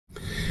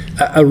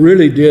I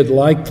really did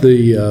like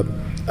the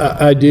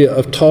idea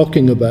of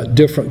talking about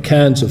different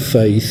kinds of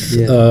faith,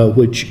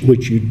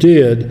 which you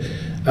did.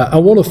 I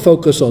want to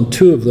focus on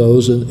two of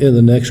those in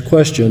the next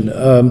question.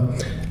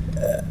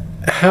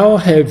 How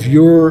have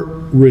your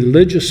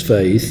religious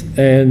faith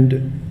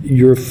and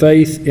your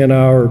faith in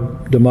our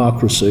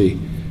democracy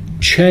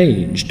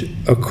changed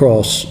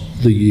across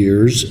the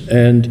years,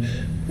 and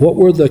what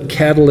were the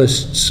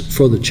catalysts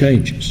for the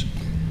changes?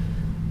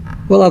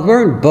 Well, I've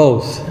learned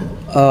both.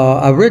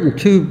 I've written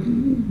two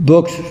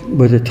books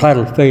with the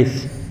title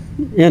Faith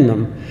in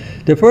them.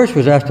 The first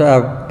was after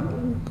I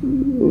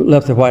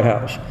left the White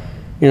House.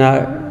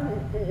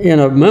 And in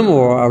a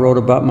memoir I wrote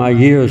about my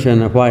years in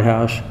the White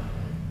House,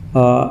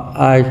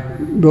 I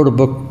wrote a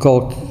book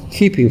called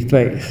Keeping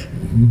Faith.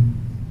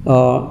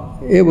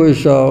 It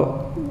was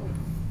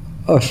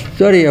a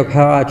study of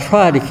how I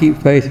tried to keep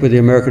faith with the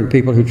American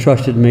people who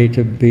trusted me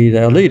to be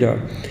their leader.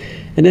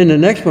 And then the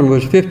next one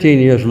was 15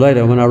 years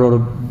later when I wrote a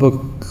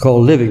book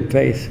called Living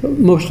Faith,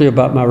 mostly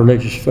about my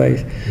religious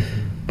faith.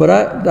 But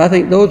I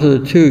think those are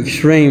the two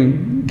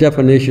extreme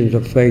definitions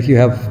of faith. You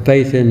have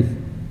faith in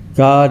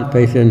God,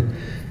 faith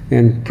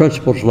in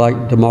principles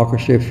like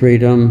democracy,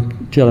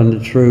 freedom, telling the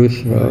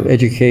truth,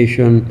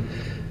 education,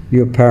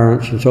 your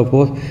parents, and so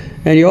forth.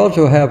 And you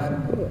also have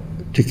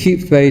to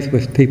keep faith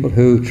with people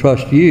who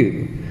trust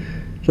you.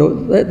 So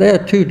there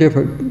are two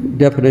different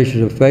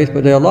definitions of faith,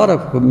 but there are a lot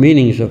of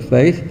meanings of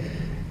faith.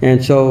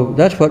 And so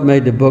that's what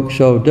made the book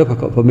so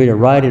difficult for me to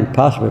write, and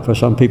possibly for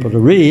some people to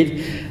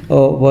read,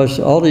 was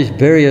all these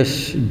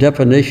various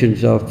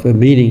definitions of the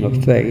meaning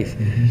of faith.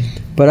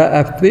 But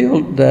I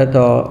feel that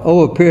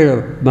over a period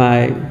of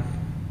my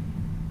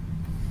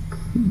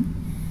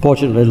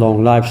fortunately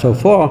long life so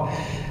far,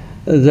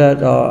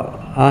 that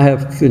I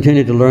have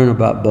continued to learn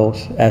about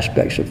both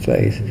aspects of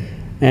faith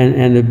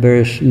and the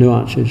various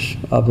nuances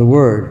of the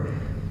word.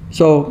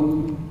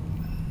 So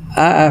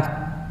I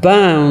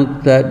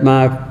found that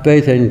my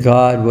faith in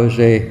God was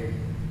a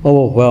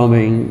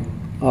overwhelming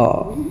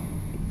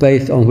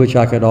faith on which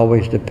I could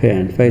always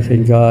depend. Faith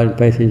in God,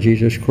 faith in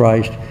Jesus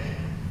Christ,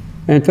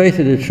 and faith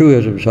in the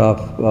truisms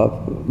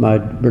of my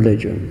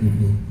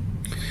religion.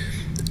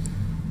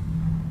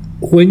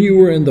 When you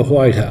were in the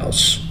White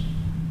House,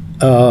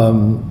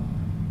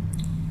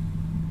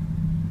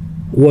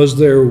 was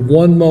there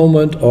one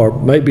moment, or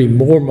maybe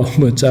more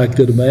moments I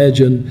could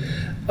imagine,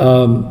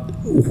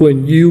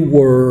 when you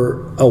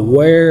were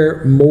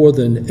aware more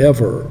than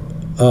ever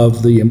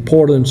of the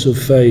importance of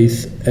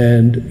faith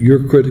and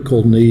your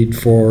critical need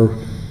for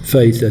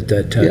faith at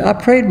that time? Yeah, I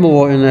prayed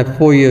more in that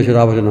 4 years that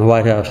I was in the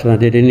White House than I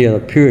did any other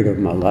period of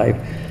my life.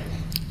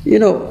 You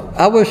know,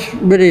 I was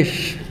really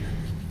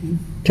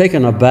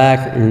taken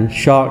aback and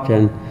shocked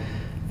and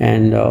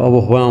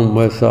overwhelmed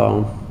with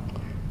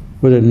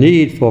a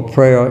need for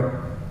prayer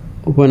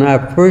when I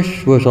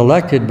first was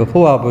elected,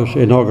 before I was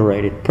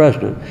inaugurated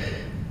president.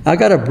 I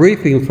got a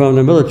briefing from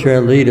the military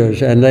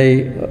leaders, and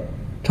they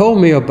told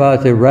me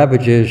about the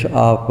ravages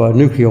of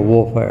nuclear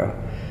warfare.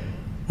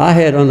 I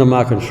had under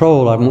my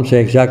control, I won't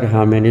say exactly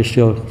how many, it's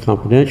still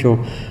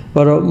confidential,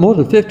 but more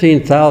than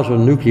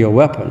 15,000 nuclear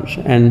weapons.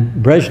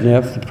 And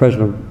Brezhnev, the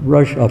president of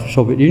Russia, of the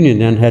Soviet Union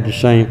then, had the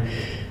same.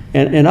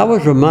 And I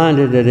was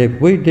reminded that if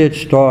we did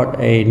start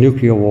a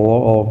nuclear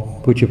war, or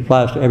which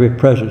applies to every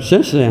president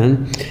since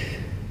then,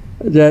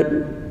 that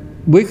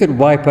we could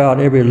wipe out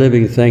every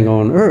living thing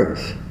on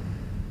Earth.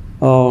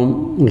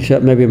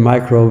 Except maybe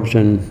microbes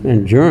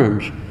and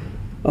germs,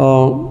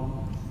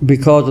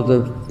 because of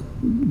the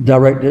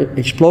direct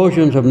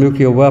explosions of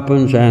nuclear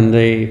weapons and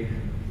the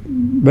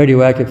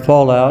radioactive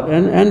fallout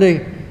and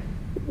the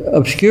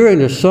obscuring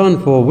the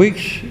sun for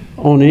weeks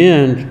on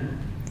end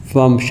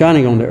from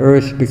shining on the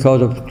earth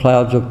because of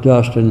clouds of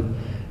dust and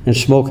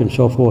smoke and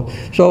so forth.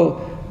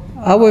 So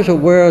I was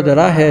aware that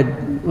I had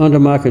under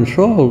my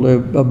control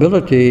the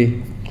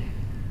ability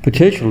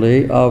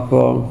potentially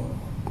of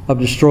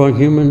destroying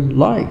human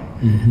life.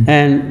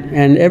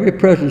 And every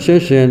president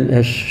since then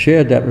has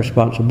shared that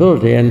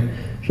responsibility. And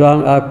so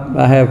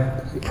I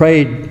have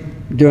prayed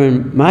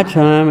during my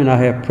time, and I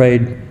have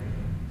prayed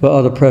for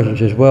other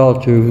presidents as well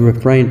to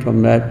refrain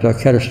from that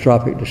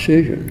catastrophic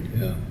decision.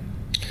 Yeah.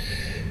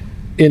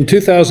 In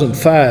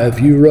 2005,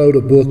 you wrote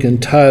a book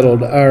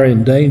entitled Our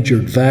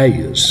Endangered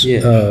Values.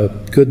 Yes.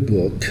 Good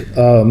book.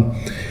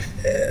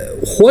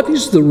 What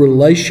is the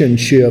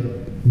relationship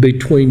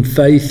between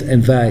faith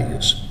and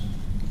values?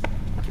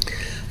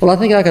 Well, I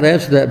think I could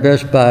answer that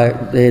best by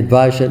the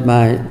advice that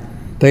my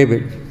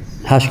favorite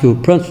high school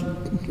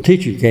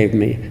teacher gave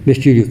me, Miss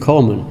Julia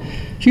Coleman.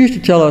 She used to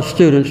tell our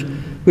students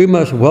we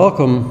must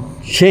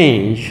welcome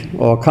change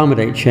or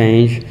accommodate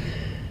change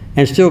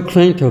and still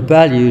cling to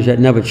values that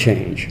never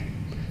change.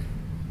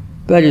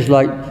 Values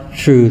like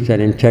truth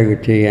and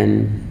integrity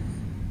and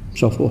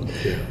so forth,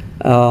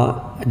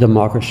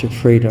 democracy,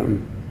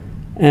 freedom.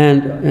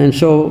 And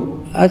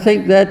so I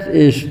think that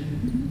is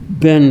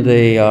been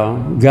the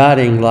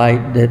guiding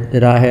light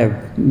that I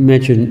have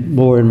mentioned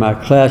more in my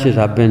classes.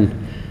 I've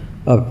been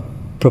a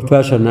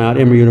professor now at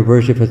Emory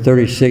University for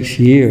 36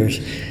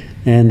 years.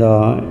 And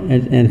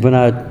when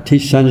I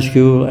teach Sunday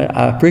school,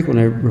 I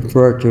frequently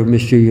refer to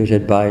Miss Julia's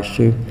advice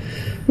too.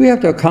 We have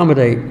to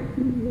accommodate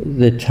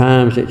the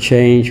times that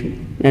change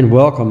and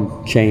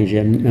welcome change,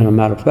 in a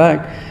matter of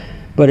fact.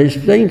 But at the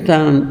same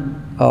time,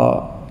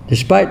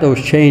 despite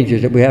those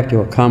changes that we have to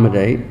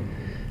accommodate,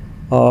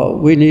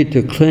 we need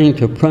to cling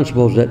to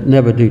principles that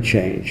never do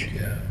change.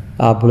 Yeah.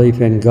 Our belief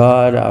in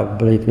God, our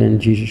belief in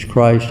Jesus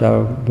Christ,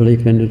 our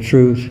belief in the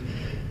truth.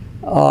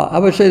 I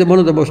would say that one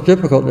of the most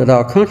difficult that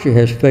our country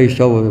has faced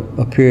over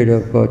a period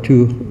of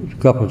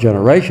couple of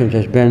generations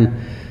has been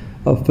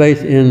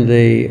faith in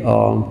the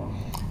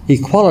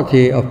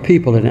equality of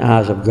people in the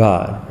eyes of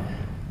God.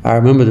 I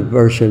remember the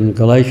verse in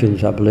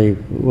Galatians, I believe,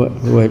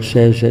 where it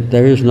says that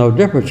there is no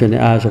difference in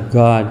the eyes of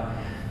God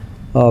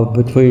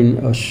between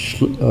a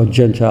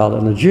Gentile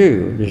and a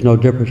Jew. There's no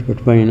difference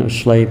between a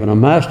slave and a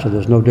master.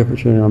 There's no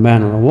difference between a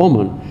man and a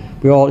woman.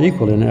 We're all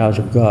equal in the eyes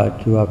of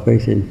God through our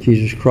faith in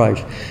Jesus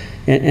Christ.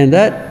 And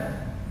that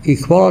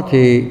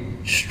equality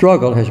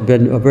struggle has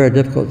been a very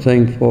difficult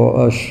thing for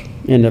us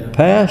in the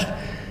past,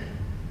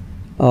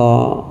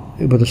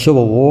 with the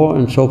Civil War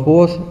and so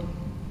forth,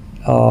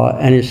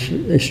 and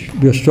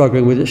we're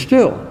struggling with it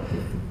still.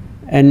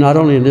 And not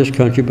only in this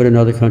country, but in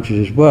other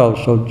countries as well.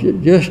 So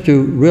just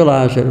to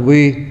realize that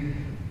we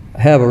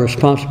have a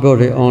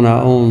responsibility on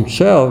our own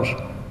selves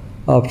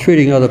of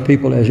treating other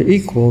people as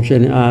equals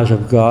in the eyes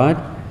of God.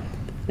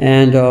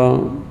 And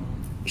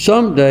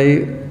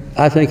someday,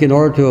 I think in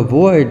order to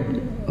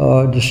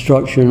avoid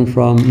destruction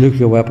from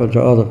nuclear weapons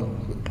or other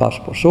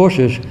possible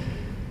sources,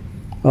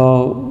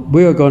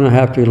 we are going to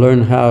have to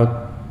learn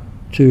how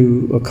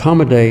to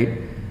accommodate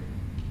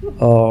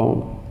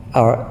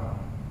our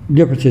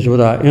differences with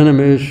our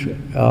enemies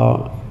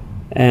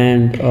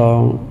and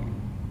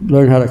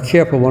learn how to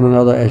care for one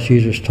another as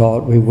Jesus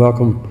taught. We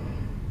welcome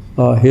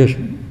his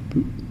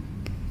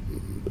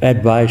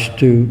advice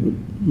to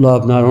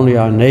love not only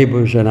our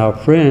neighbors and our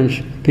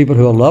friends, people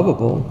who are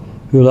lovable,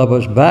 who love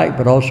us back,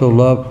 but also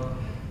love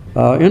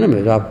our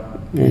enemies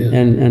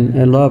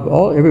and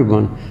love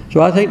everyone.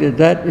 So I think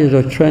that is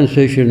a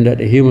transition that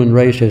the human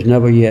race has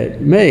never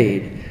yet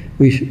made.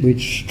 We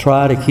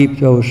try to keep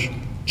those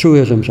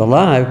truisms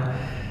alive,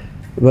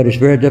 but it's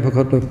very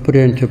difficult to put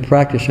it into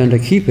practice and to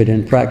keep it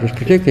in practice,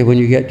 particularly when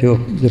you get to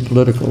the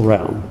political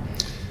realm.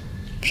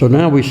 So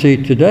now we see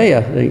today,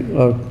 I think,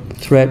 a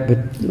threat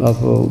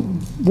of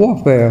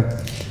warfare.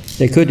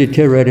 They could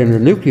deteriorate into a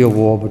nuclear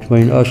war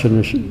between us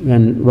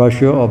and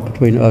Russia, or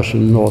between us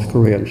and North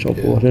Korea and so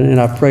forth. And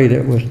I pray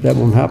that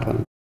won't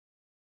happen.